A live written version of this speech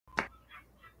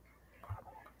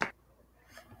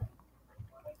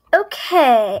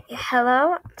Okay,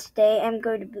 hello. Today I'm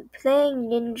going to be playing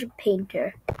Ninja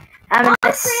Painter. I'm going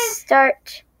to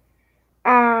start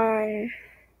on...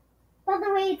 By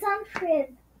the way, it's on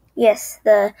Friv. Yes,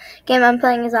 the game I'm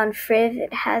playing is on Friv.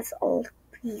 It has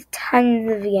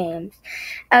tons of games.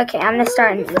 Okay, I'm going to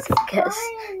start in this because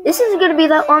this isn't going to be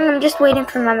that long. I'm just waiting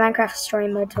for my Minecraft story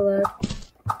mode to load.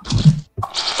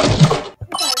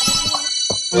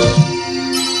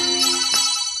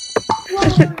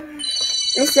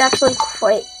 This is actually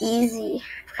quite easy.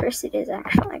 First it is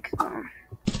actually, and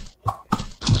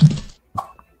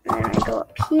then I go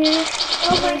up here.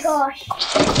 Oh my gosh,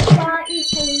 that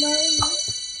is hilarious.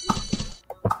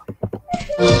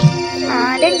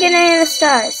 I didn't get any of the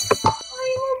stars. I'm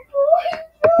a boy.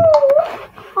 No.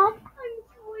 I'm a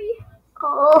boy.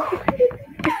 Oh.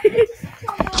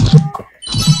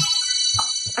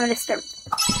 I'm gonna start.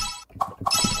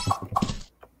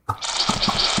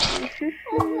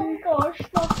 Oh my gosh,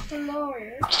 that's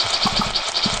hilarious.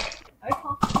 I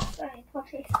have to say, that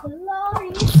is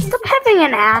hilarious. Stop having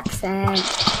an accent.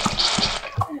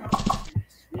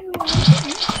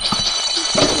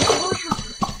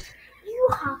 You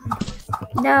have.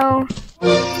 No.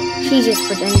 She's just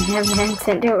pretending to have an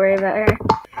accent. Don't worry about her.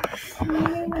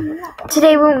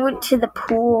 Today we went to the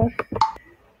pool.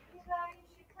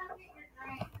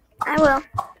 I will.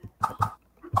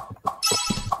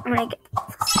 I'm gonna get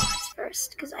the stars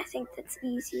first because I think that's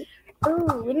easy.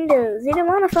 Oh, windows. You don't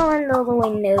want to fall into the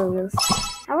windows.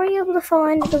 How are you able to fall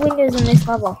into the windows in this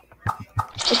level?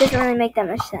 It doesn't really make that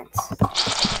much sense.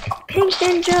 Pink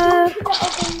Ninja!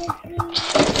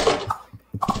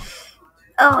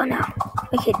 Oh no.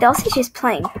 Okay, Dulcie's just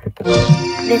playing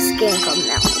this game called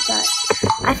Melody, but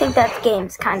I think that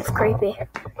game's kind of creepy.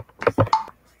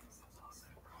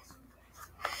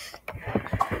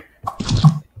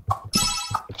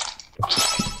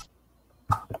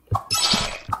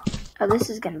 Oh,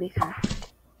 this is gonna be kind of...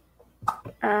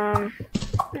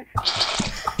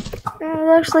 it's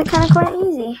actually kind of quite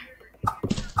easy.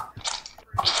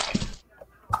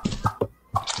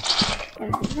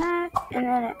 And then that, and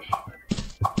then it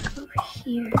over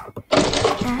here.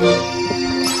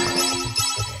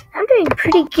 I'm doing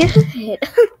pretty good.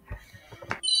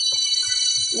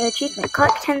 No achievement.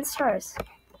 Collect 10 stars.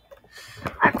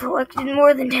 I've collected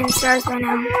more than 10 stars by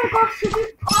now. Oh my gosh, you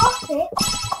did profit.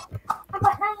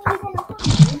 But now you're gonna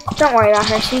Don't worry about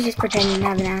her. She's just pretending to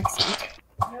have an accent.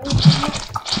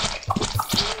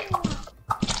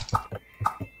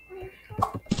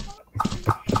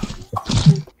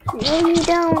 No, you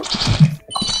don't.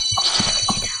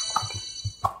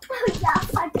 Oh, yes,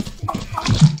 I just did it.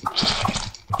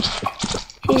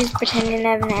 She's just pretending to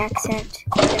have an accent.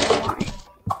 I don't know why.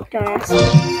 Don't ask me.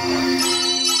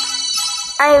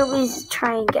 I always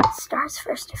try and get stars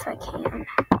first if I can.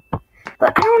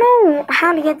 But I don't know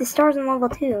how to get the stars in level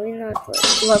 2, even though it's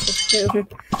like level 2.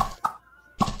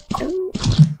 Ooh.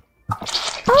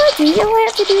 Oh, do you know what I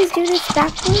have to do is do this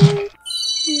backwards?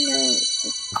 No.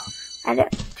 I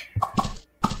don't.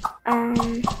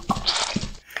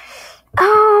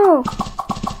 Oh!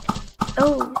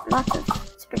 Oh, lots of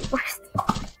springboards.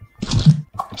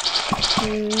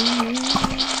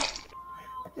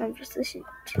 I'm just listening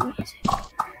to music.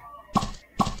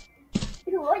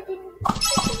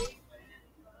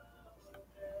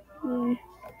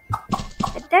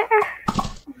 Right there.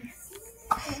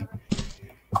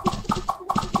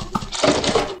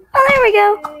 Oh, there we go.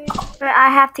 I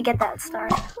have to get that star.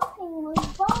 Oh,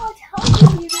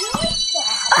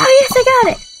 yes, I got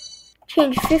it.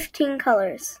 Change 15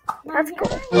 colors. That's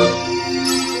cool.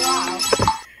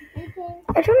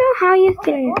 I don't know how you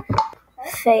can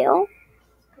fail.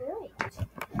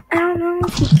 I don't know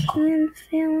if you can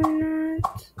fail or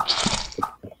not.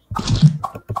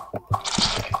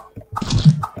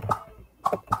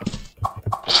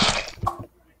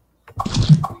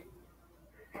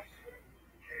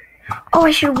 Oh,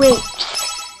 I should wait.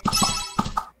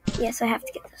 Yes, I have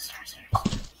to get the stars first.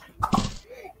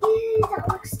 Ew, that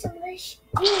looks delicious.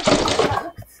 Ew, that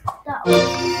looks...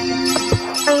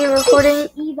 Are you recording?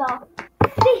 Eva.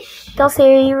 Fish. Dulcie,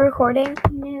 are you recording?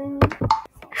 No.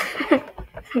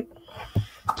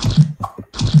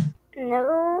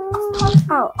 No.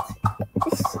 Oh.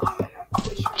 This is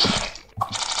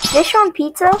fish on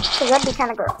pizza? Because that'd be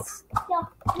kind of gross. Yeah.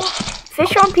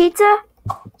 Fish on pizza?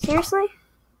 Seriously?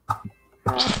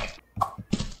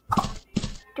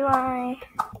 Do I...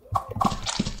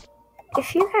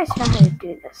 If you guys know how to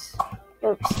do this,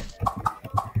 oops.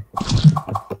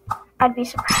 I'd be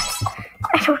surprised.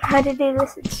 I don't know how to do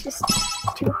this. It's just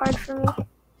too hard for me.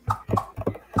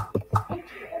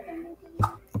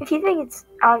 If you think it's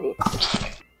obvious.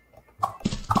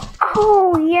 Oh,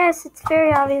 Oh, yes, it's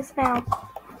very obvious now.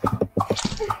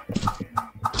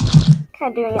 Kind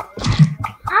of doing it.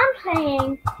 I'm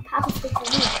playing Papa's Pizza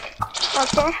Wheel.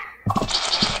 Okay.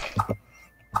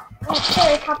 Oh,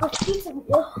 sorry, Papa's Pizza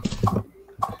Wheel.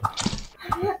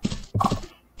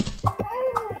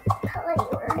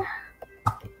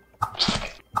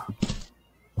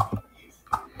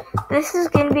 This is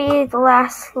going to be the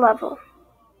last level.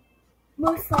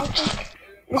 Most likely.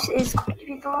 This is going to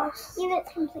be the last. Even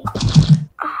it's complete.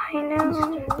 I know.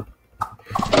 No,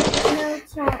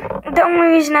 it's not. The only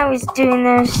reason I was doing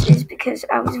this is because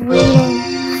I was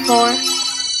waiting for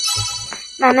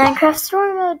my Minecraft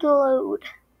story mode to load.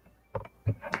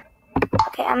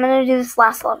 Okay, I'm going to do this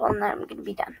last level and then I'm going to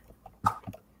be done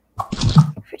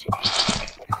for today.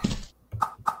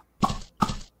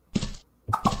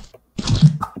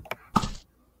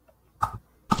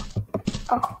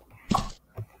 Oh.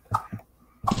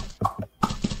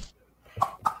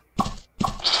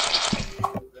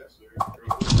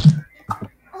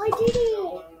 Oh, I did it!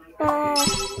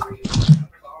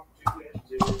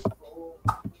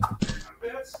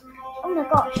 Oh my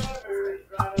gosh.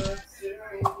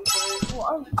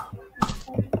 What?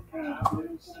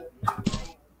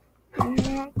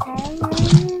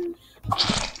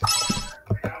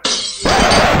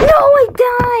 No, I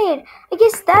died! I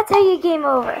guess that's how you game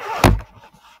over.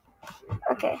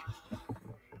 Okay.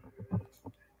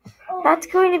 That's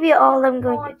going to be all I'm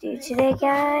going to do today,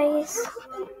 guys.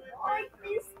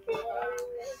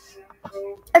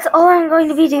 That's all I'm going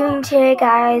to be doing today,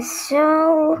 guys.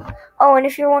 So, oh, and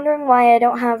if you're wondering why I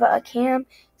don't have a cam,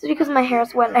 it's because my hair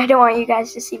is wet and I don't want you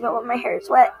guys to see me when my hair is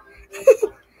wet.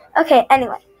 Okay,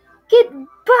 anyway.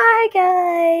 Goodbye,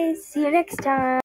 guys. See you next time.